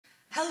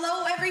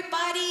Hello,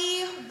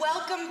 everybody.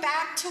 Welcome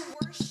back to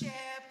worship.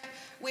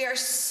 We are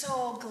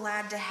so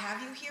glad to have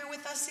you here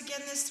with us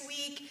again this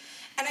week.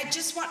 And I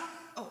just want,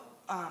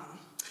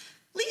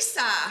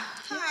 Lisa,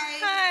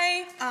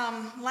 hi.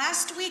 Hi.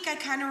 Last week, I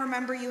kind of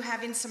remember you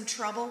having some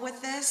trouble with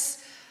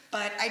this,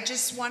 but I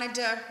just wanted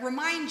to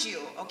remind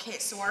you, okay,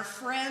 so our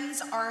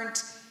friends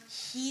aren't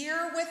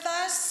here with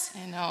us.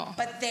 I know.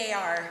 But they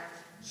are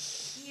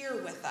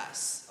here with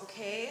us,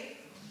 okay?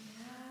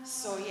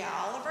 So yeah,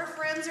 all of our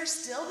friends are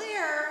still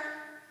there.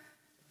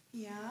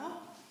 Yeah.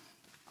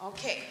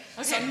 Okay.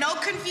 So no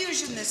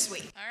confusion this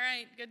week. All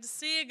right. Good to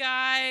see you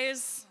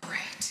guys. All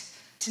right.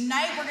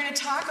 Tonight we're going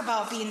to talk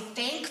about being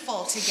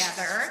thankful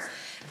together.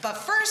 But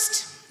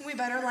first, we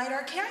better light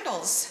our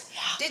candles.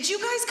 Yeah. Did you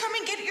guys come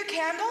and get your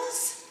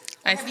candles?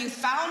 Have you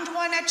found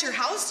one at your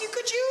house you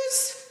could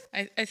use?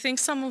 I think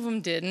some of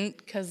them didn't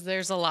because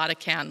there's a lot of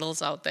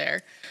candles out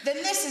there. Then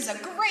this is a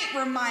great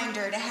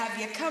reminder to have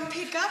you come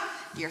pick up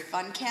your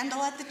fun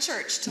candle at the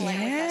church to light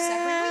with us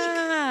every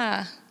week.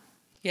 Yeah.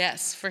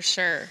 Yes, for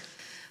sure.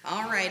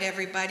 All right,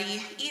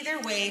 everybody. Either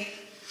way,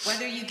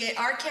 whether you get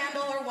our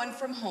candle or one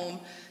from home,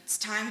 it's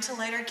time to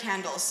light our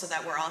candles so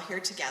that we're all here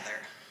together.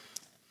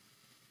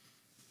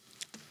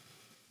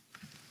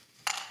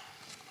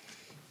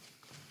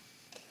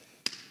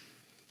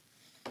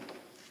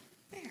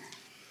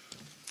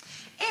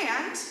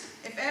 And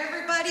if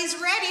everybody's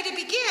ready to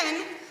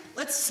begin,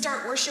 let's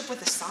start worship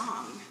with a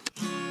song.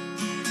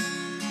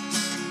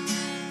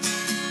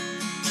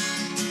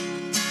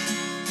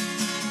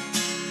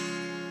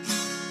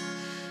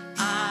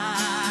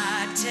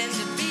 I tend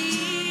to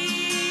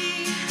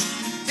be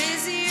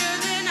busier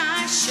than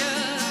I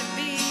should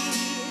be,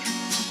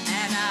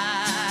 and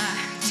I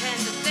tend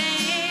to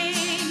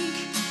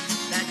think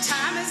that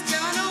time has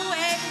gone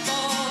away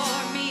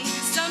for me.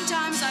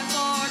 Sometimes I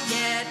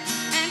forget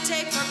and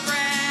take for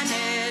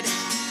granted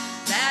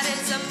that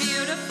it's a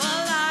beautiful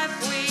life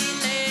we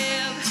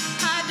live.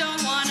 I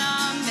don't want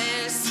to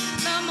miss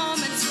the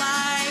moments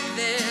like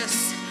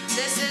this.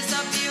 This is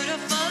a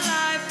beautiful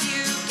life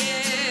you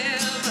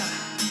give.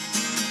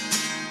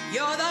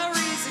 You're the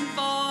reason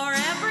for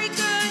every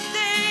good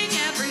thing,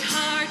 every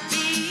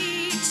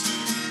heartbeat,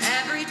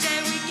 every day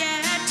we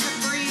get to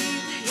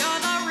breathe. You're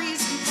the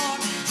reason for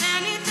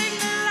anything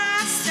that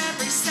lasts,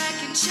 every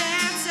second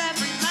chance,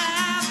 every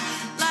laugh.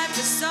 Life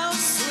is so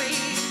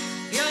sweet.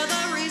 You're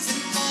the reason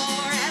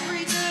for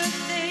every good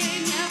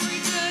thing, every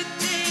good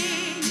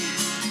thing,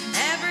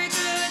 every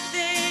good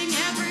thing,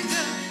 every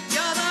good.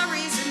 You're the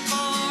reason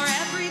for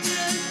every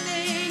good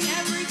thing,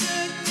 every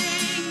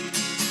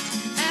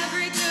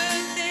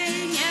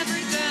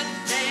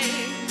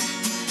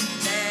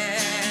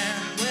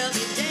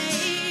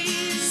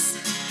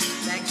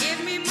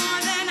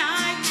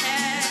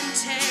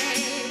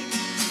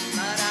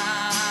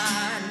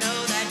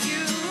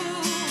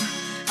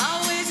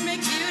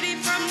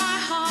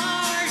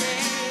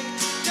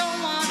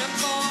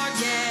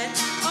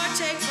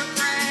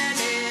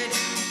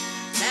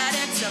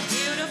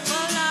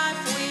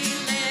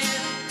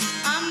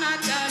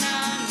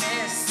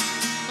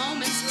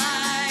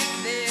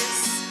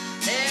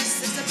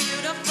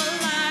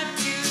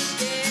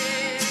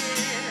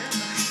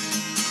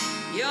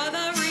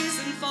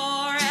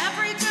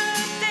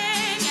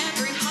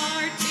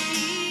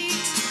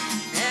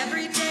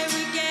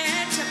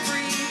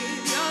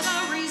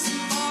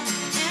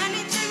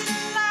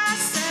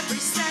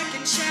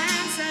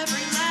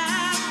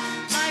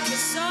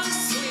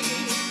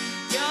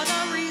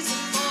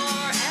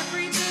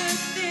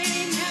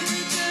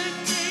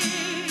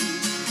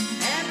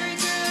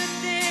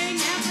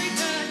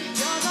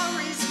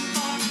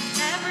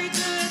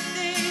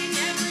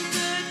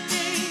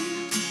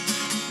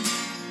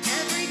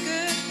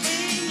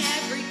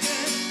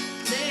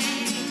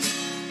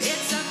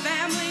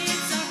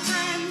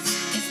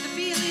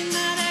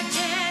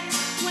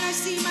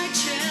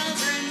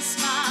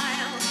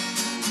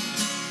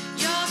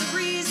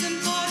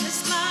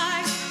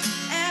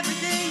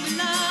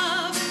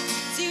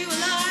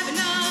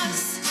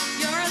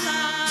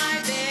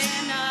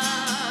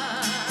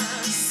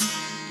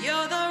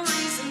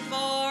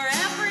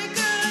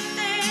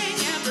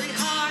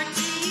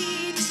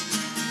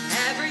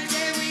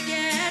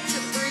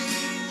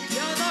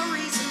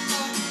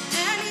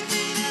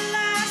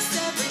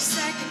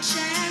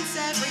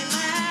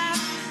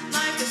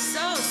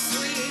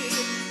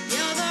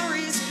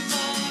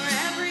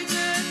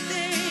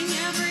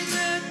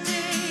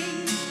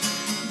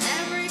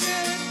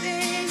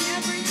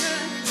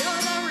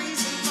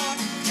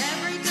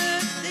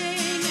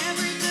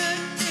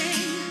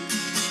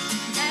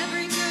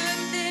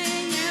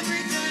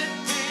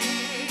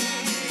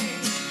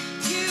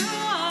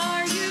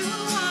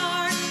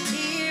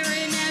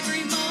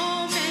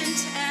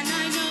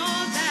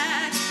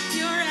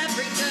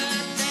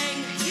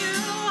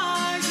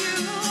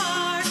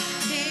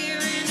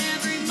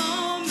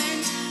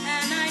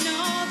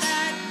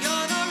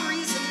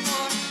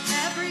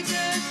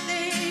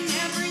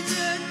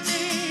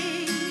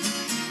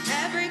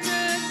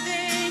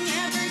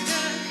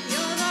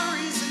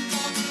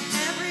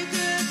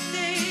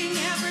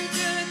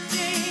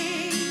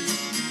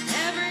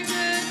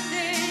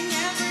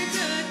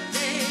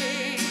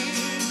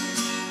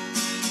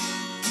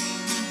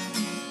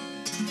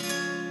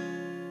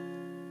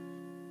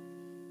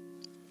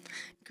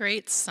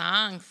Great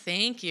song.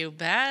 Thank you,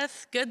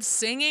 Beth. Good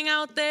singing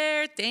out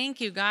there. Thank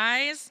you,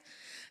 guys.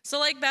 So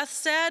like Beth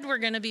said, we're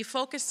going to be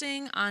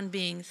focusing on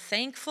being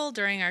thankful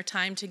during our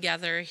time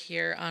together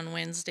here on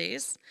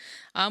Wednesdays.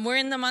 We're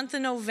in the month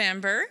of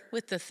November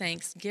with the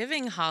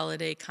Thanksgiving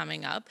holiday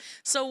coming up.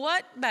 So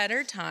what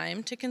better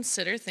time to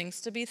consider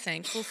things to be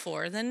thankful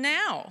for than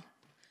now?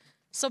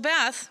 So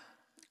Beth,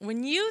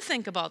 when you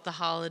think about the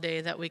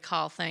holiday that we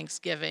call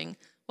Thanksgiving,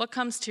 what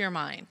comes to your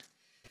mind?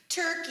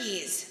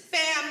 Turkeys,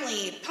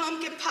 family,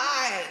 pumpkin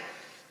pie,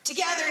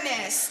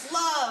 togetherness,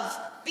 love,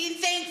 being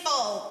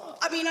thankful.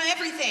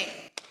 Everything.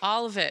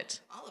 All of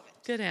it. All of it.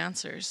 Good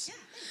answers.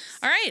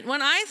 Yeah, All right,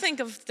 when I think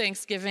of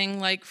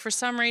Thanksgiving, for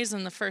some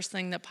reason, the first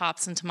thing that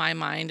pops into my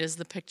mind is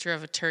the picture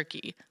of a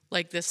turkey,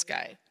 like this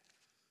guy.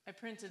 I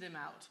printed him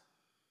out.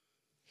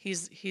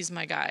 He's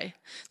my guy.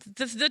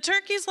 The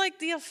turkey's like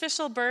the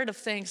official bird of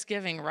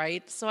Thanksgiving,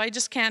 right? So I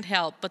just can't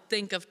help but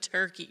think of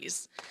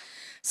turkeys.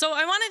 So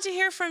I wanted to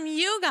hear from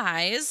you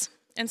guys,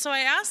 and so I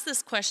asked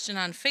this question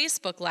on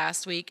Facebook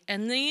last week,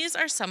 and these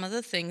are some of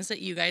the things that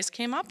you guys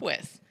came up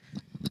with.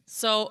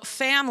 So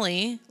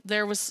family,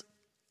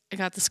 I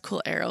got this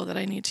cool arrow that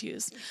I need to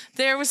use.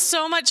 There was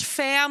so much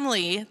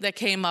family that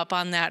came up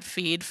on that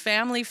feed.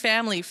 Family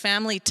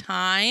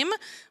time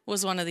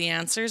was one of the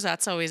answers.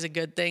 That's always a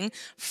good thing.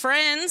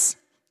 Friends,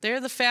 they're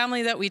the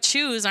family that we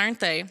choose,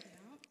 aren't they?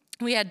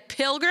 We had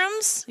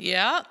pilgrims,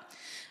 yeah.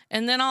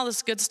 And then all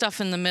this good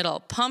stuff in the middle.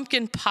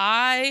 Pumpkin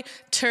pie,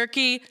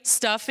 turkey,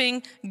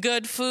 stuffing,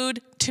 good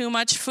food, too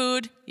much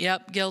food.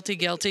 Yep,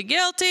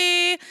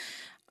 guilty.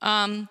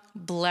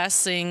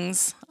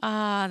 Blessings.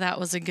 That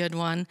was a good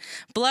one.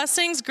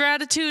 Blessings,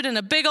 gratitude, and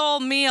a big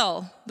old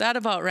meal. That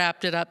about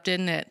wrapped it up,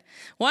 didn't it?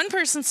 One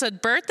person said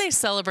birthday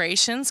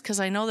celebrations, because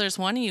I know there's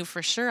one of you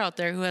for sure out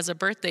there who has a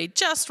birthday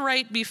just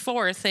right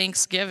before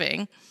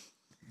Thanksgiving.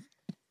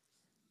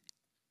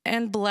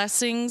 And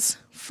blessings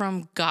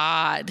from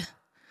God.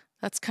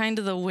 That's kind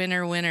of the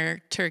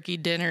winner turkey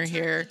dinner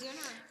here.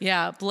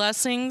 Yeah,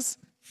 blessings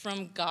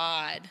from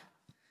God.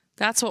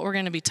 That's what we're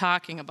going to be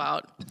talking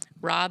about.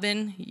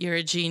 Robin, you're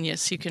a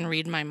genius. You can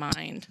read my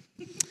mind.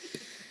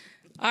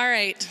 All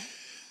right.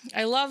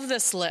 I love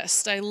this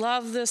list.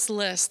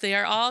 They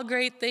are all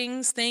great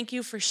things. Thank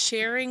you for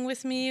sharing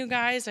with me, you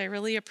guys. I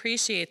really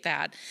appreciate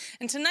that.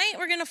 And tonight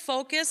we're going to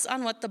focus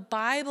on what the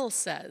Bible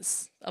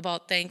says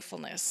about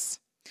thankfulness.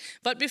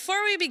 But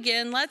before we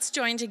begin, let's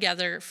join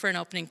together for an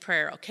opening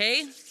prayer,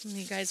 okay?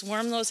 You guys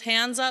warm those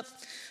hands up,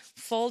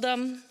 fold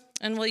them,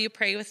 and will you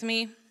pray with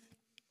me?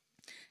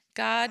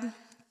 God,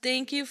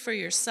 thank you for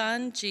your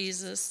Son,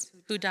 Jesus,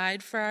 who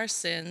died for our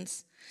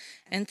sins,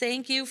 and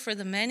thank you for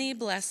the many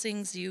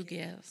blessings you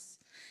give.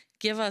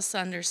 Give us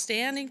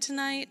understanding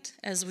tonight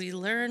as we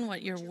learn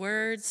what your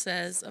word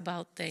says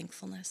about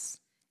thankfulness.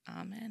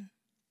 Amen.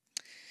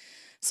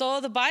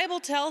 So the Bible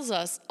tells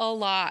us a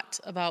lot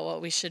about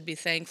what we should be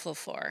thankful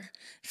for.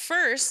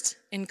 First,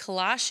 in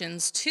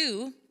Colossians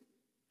 2,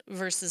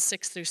 verses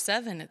 6 through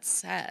 7, it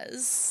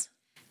says,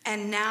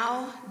 "And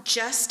now,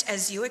 just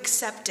as you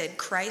accepted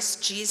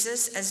Christ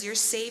Jesus as your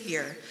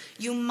Savior,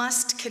 you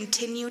must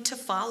continue to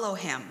follow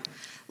him.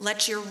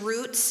 Let your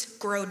roots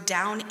grow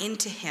down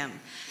into him,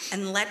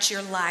 and let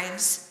your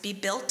lives be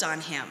built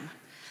on him.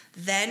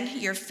 Then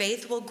your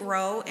faith will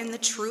grow in the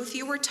truth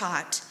you were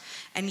taught,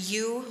 and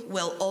you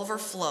will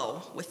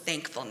overflow with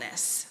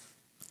thankfulness."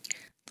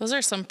 Those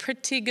are some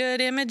pretty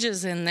good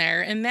images in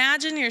there.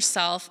 Imagine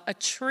yourself a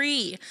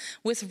tree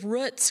with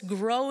roots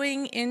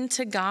growing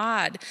into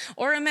God.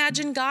 Or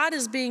imagine God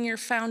as being your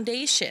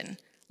foundation,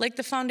 like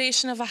the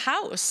foundation of a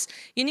house.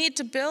 You need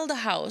to build a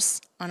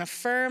house on a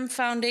firm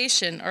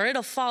foundation, or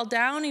it'll fall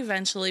down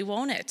eventually,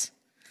 won't it?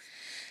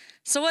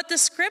 So what the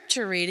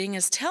scripture reading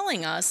is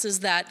telling us is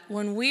that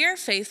when we are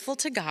faithful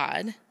to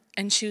God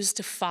and choose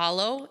to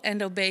follow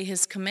and obey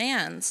his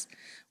commands,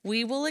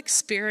 we will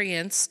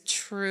experience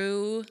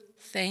true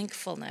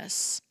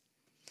thankfulness.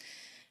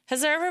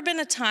 Has there ever been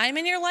a time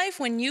in your life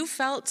when you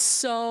felt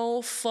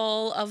so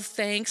full of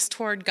thanks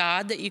toward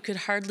God that you could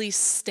hardly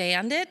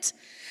stand it?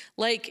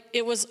 Like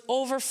it was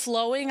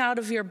overflowing out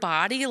of your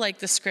body, like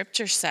the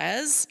scripture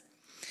says?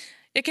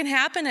 It can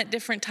happen at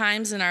different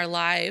times in our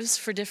lives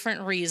for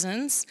different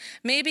reasons.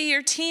 Maybe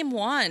your team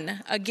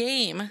won a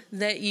game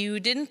that you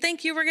didn't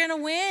think you were going to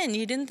win.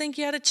 You didn't think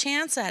you had a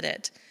chance at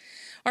it.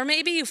 Or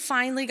maybe you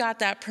finally got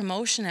that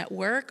promotion at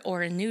work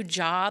or a new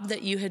job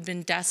that you had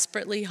been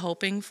desperately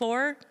hoping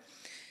for.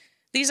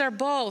 These are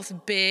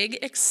both big,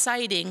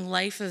 exciting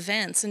life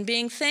events, and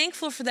being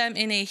thankful for them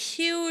in a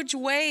huge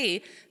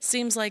way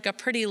seems like a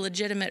pretty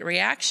legitimate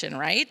reaction,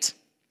 right?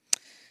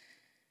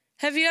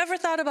 Have you ever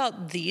thought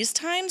about these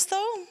times,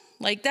 though?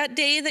 Like that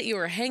day that you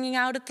were hanging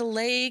out at the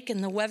lake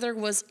and the weather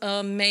was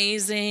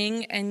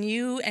amazing and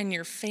you and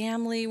your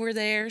family were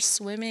there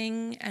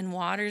swimming and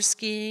water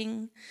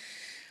skiing.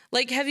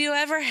 Like, have you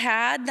ever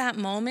had that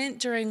moment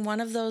during one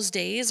of those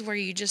days where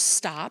you just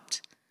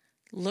stopped,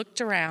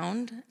 looked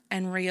around,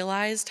 and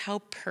realized how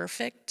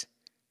perfect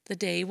the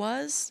day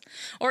was,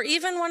 or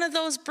even one of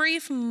those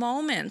brief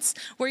moments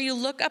where you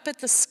look up at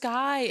the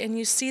sky and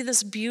you see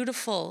this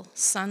beautiful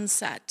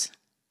sunset.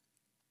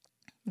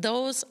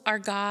 Those are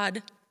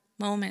God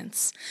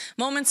moments.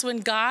 Moments when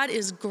God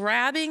is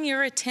grabbing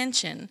your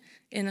attention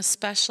in a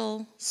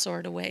special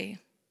sort of way.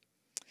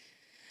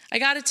 I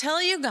got to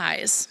tell you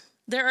guys,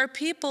 there are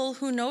people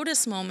who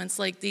notice moments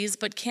like these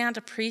but can't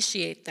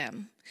appreciate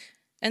them.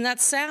 And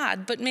that's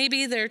sad, but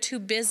maybe they're too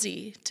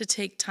busy to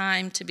take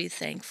time to be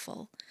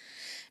thankful.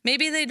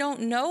 Maybe they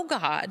don't know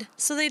God,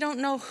 so they don't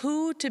know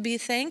who to be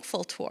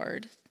thankful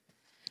toward.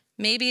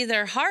 Maybe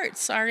their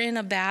hearts are in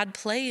a bad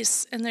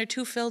place and they're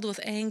too filled with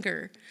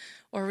anger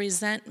or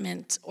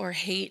resentment or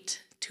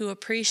hate to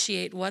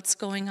appreciate what's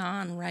going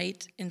on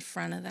right in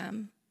front of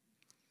them.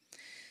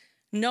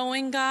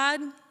 Knowing God,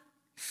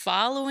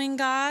 following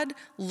God,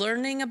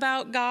 learning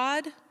about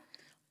God,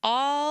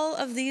 all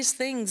of these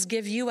things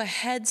give you a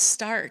head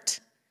start,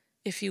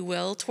 if you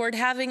will, toward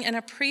having an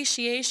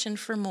appreciation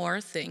for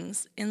more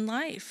things in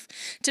life,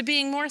 to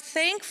being more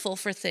thankful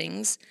for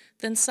things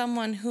than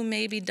someone who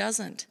maybe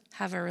doesn't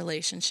have a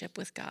relationship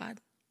with God.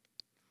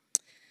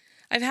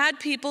 I've had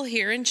people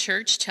here in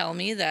church tell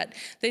me that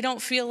they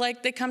don't feel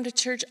like they come to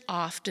church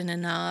often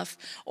enough,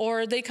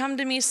 or they come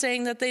to me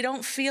saying that they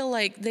don't feel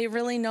like they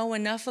really know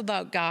enough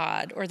about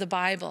God or the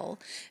Bible.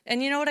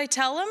 And you know what I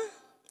tell them?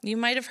 You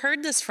might have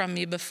heard this from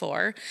me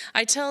before.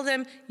 I tell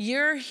them,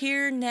 you're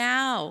here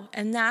now,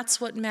 and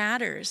that's what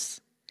matters.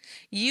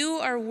 You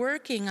are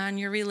working on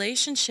your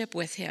relationship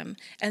with Him,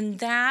 and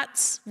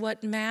that's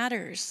what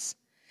matters.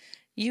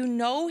 You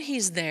know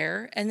He's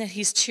there and that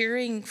He's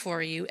cheering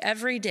for you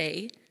every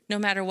day, no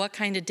matter what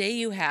kind of day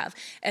you have,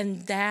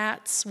 and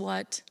that's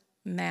what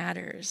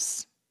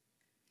matters.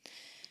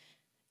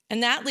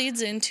 And that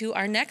leads into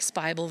our next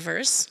Bible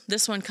verse.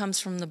 This one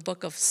comes from the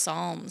book of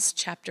Psalms,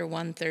 chapter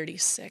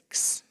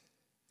 136.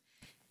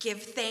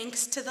 Give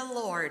thanks to the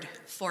Lord,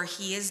 for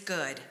He is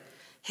good.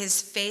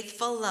 His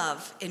faithful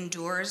love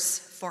endures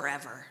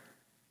forever.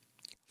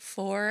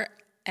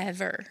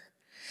 Forever.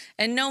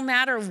 And no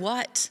matter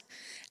what,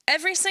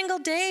 every single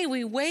day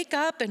we wake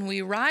up and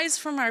we rise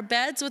from our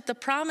beds with the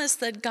promise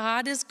that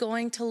God is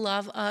going to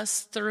love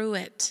us through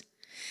it.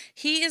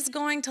 He is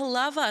going to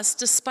love us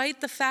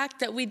despite the fact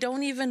that we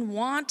don't even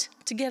want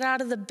to get out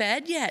of the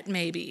bed yet,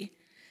 maybe.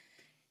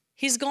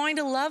 He's going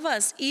to love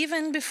us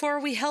even before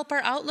we help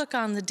our outlook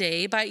on the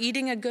day by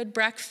eating a good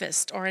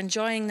breakfast or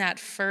enjoying that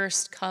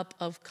first cup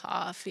of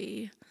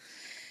coffee.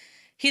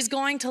 He's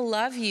going to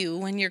love you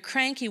when you're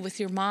cranky with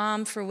your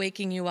mom for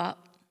waking you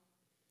up.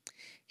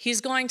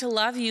 He's going to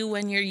love you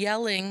when you're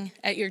yelling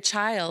at your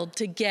child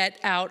to get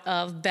out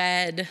of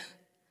bed.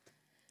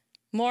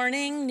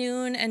 Morning,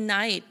 noon, and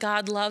night,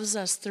 God loves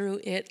us through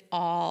it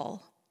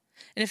all.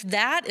 And if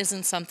that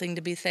isn't something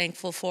to be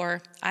thankful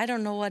for, I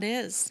don't know what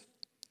is.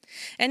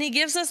 And He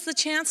gives us the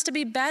chance to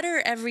be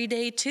better every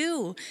day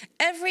too.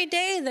 Every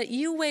day that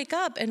you wake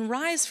up and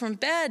rise from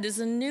bed is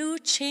a new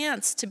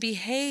chance to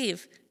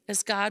behave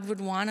as God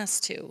would want us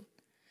to.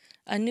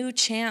 A new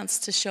chance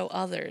to show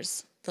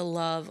others the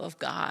love of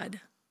God.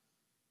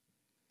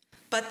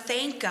 But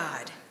thank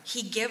God,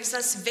 He gives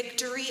us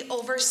victory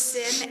over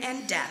sin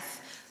and death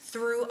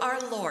through our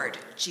Lord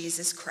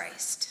Jesus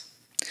Christ.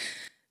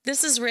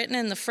 This is written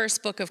in the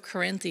first book of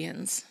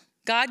Corinthians.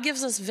 God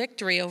gives us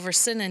victory over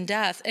sin and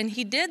death, and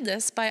He did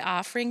this by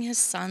offering His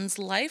Son's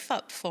life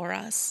up for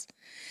us.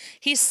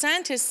 He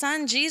sent His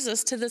Son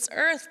Jesus to this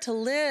earth to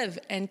live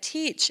and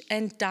teach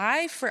and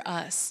die for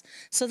us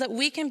so that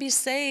we can be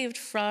saved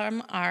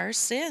from our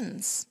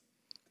sins.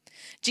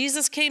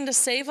 Jesus came to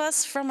save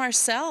us from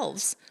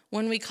ourselves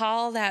when we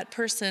call that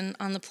person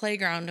on the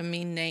playground a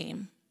mean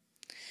name.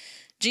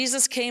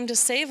 Jesus came to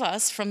save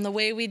us from the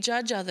way we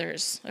judge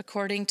others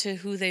according to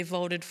who they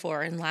voted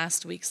for in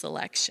last week's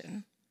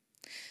election.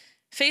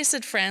 Face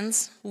it,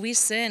 friends, we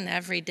sin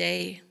every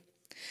day.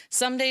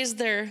 Some days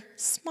they're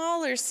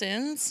smaller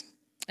sins,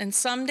 and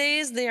some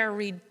days they are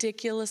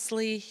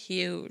ridiculously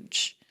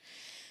huge.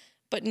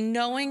 But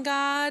knowing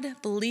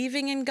God,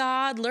 believing in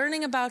God,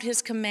 learning about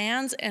His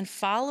commands, and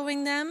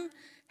following them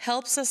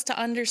helps us to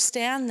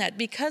understand that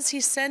because He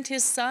sent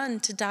His Son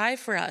to die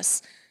for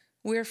us,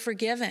 we're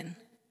forgiven.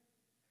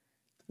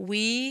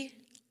 We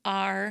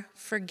are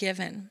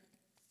forgiven.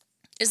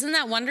 Isn't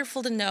that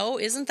wonderful to know?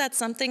 Isn't that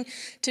something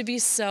to be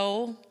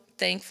so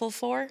thankful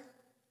for?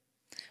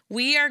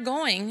 We are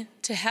going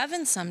to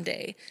heaven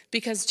someday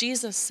because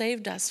Jesus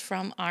saved us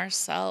from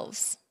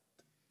ourselves.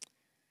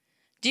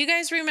 Do you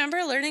guys remember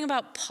learning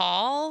about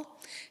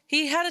Paul?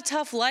 He had a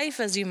tough life,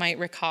 as you might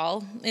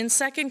recall. In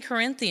 2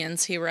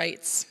 Corinthians, he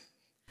writes,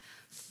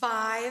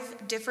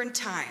 5 different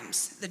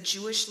times the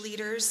Jewish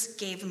leaders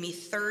gave me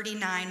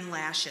 39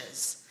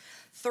 lashes.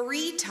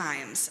 3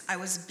 times I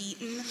was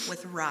beaten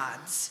with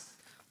rods.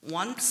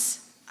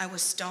 Once I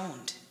was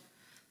stoned.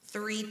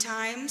 3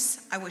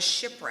 times I was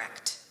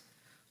shipwrecked.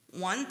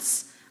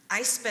 Once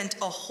I spent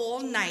a whole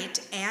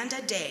night and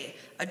a day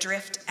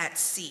adrift at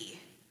sea.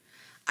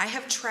 I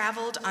have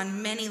traveled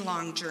on many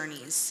long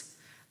journeys.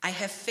 I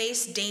have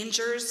faced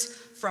dangers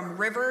from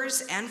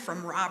rivers and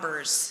from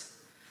robbers.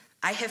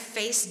 I have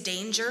faced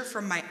danger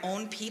from my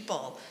own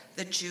people,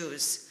 the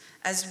Jews,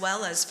 as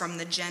well as from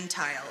the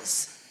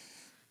Gentiles.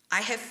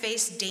 I have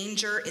faced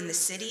danger in the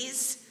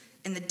cities,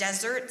 in the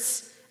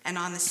deserts, and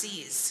on the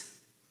seas.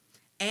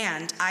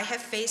 And I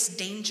have faced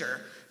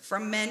danger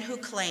from men who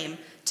claim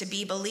to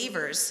be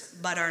believers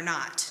but are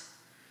not.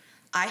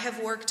 I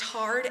have worked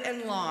hard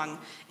and long,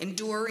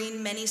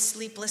 enduring many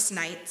sleepless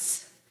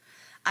nights.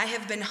 I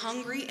have been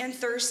hungry and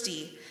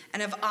thirsty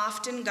and have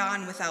often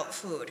gone without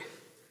food.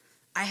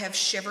 I have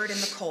shivered in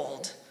the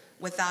cold,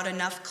 without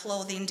enough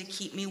clothing to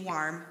keep me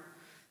warm.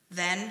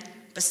 Then,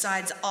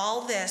 besides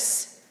all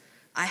this,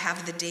 I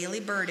have the daily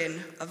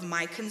burden of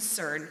my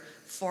concern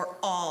for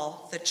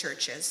all the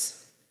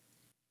churches.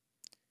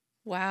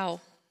 Wow.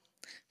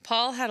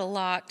 Paul had a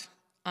lot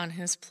on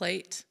his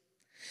plate.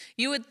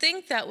 You would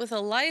think that with a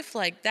life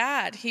like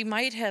that, he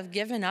might have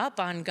given up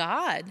on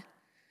God.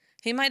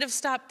 He might have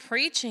stopped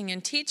preaching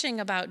and teaching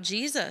about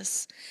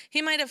Jesus.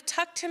 He might have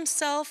tucked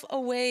himself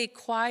away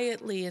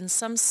quietly in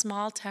some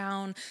small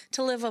town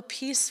to live a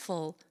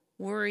peaceful,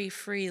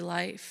 worry-free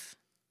life.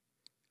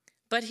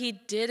 But he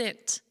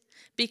didn't,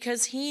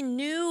 because he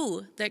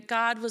knew that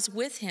God was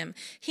with him.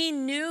 He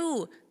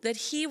knew that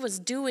he was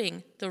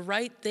doing the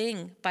right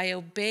thing by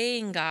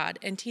obeying God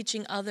and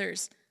teaching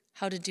others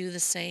how to do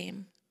the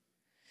same.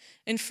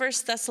 In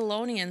 1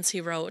 Thessalonians,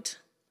 he wrote,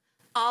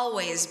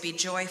 "Always be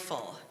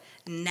joyful,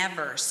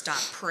 never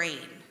stop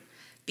praying.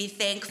 Be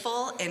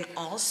thankful in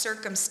all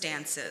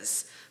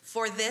circumstances,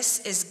 for this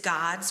is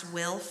God's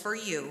will for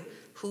you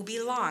who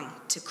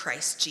belong to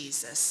Christ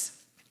Jesus."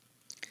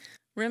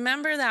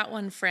 Remember that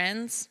one,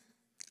 friends.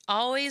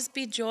 Always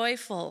be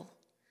joyful.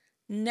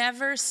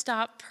 Never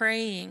stop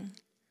praying.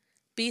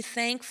 Be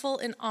thankful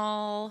in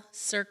all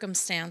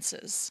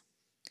circumstances.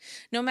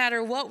 No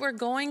matter what we're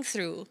going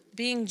through,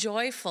 being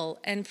joyful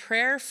and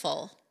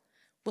prayerful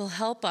will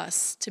help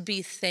us to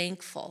be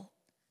thankful.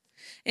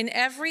 In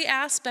every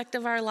aspect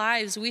of our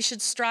lives, we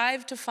should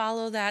strive to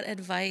follow that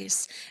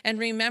advice and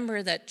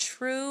remember that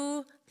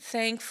true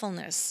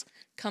thankfulness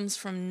comes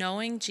from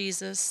knowing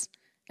Jesus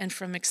and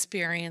from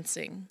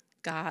experiencing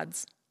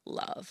God's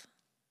love.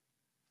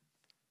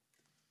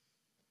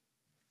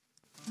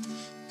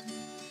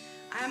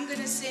 I'm going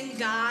to sing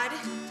 "God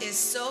is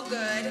So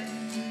Good,"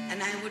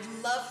 and I would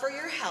love for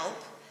your help.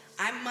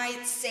 I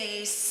might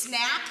say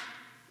snap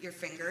your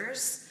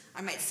fingers.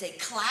 I might say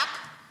clap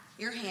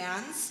your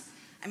hands.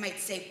 I might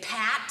say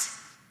pat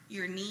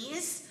your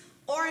knees,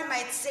 or I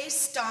might say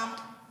stomp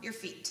your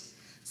feet.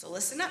 So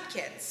listen up,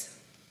 kids.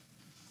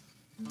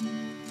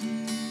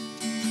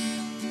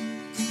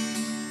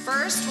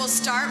 First, we'll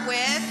start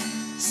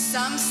with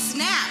some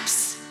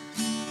snaps.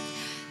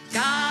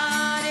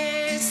 God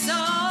is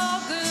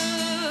so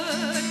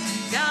good.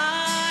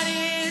 God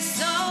is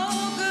so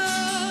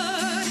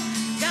good.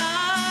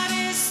 God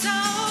is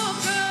so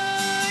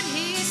good.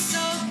 He's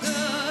so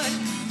good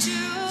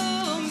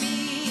to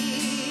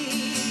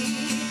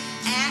me.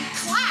 And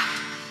clap.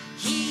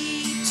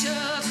 He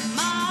took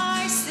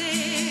my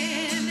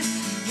sin.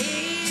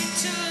 He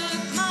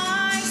took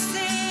my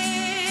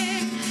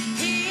sin.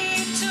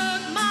 He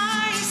took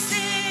my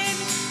sin.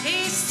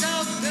 He's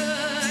so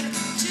good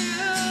to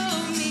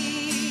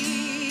me.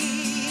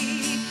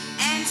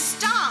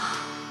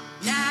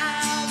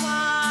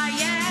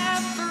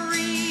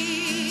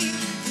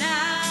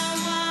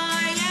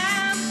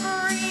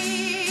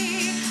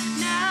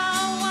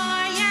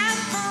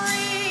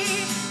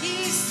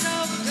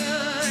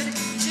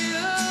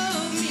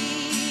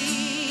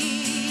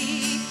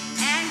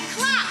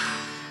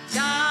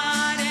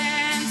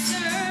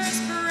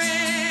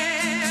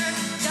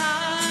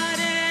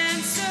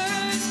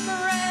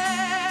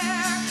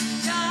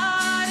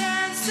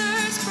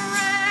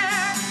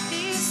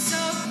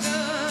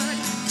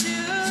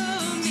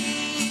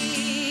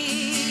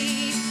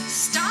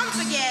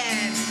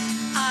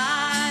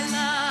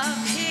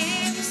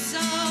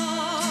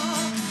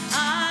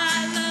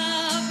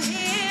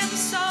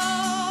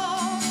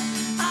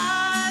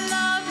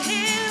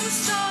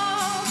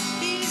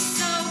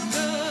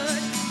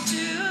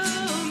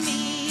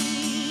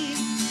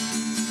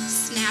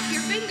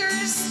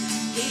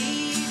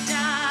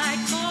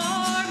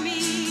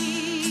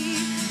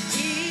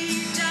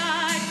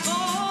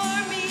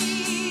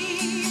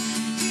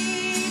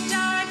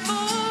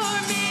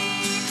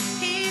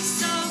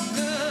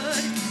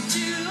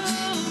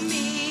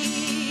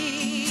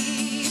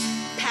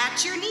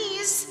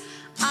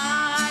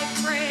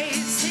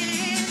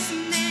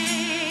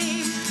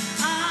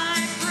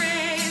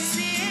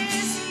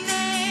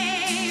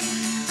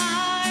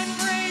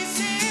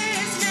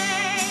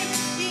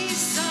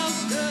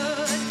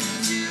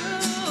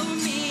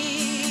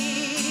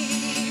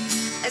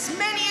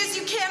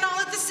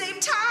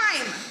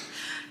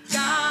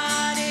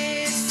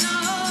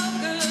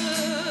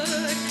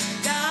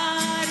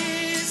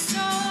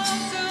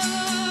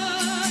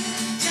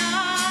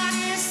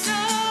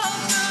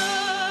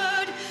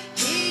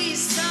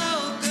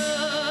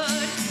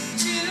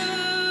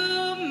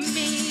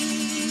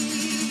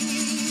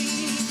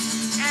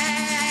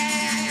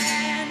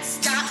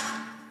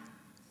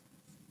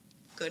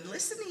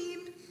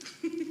 listening.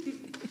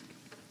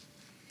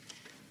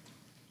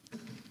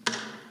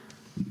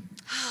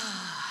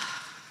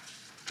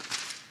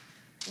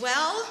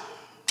 Well,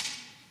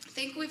 I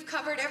think we've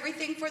covered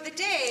everything for the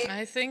day.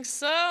 I think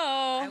so.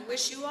 I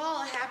wish you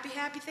all a happy,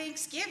 happy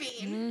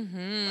Thanksgiving.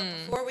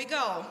 But before we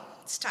go,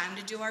 it's time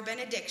to do our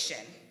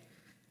benediction.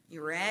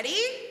 You ready?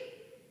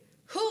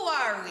 Who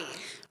are we?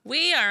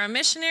 We are a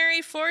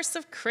missionary force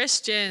of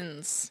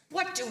Christians.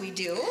 What do we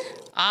do?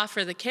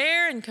 Offer the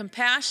care and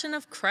compassion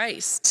of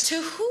Christ.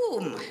 To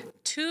whom?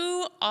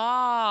 To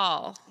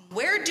all.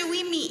 Where do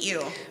we meet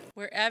you?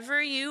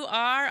 Wherever you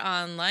are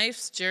on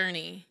life's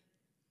journey.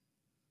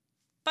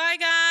 Bye,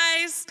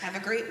 guys. Have a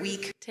great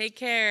week. Take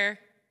care.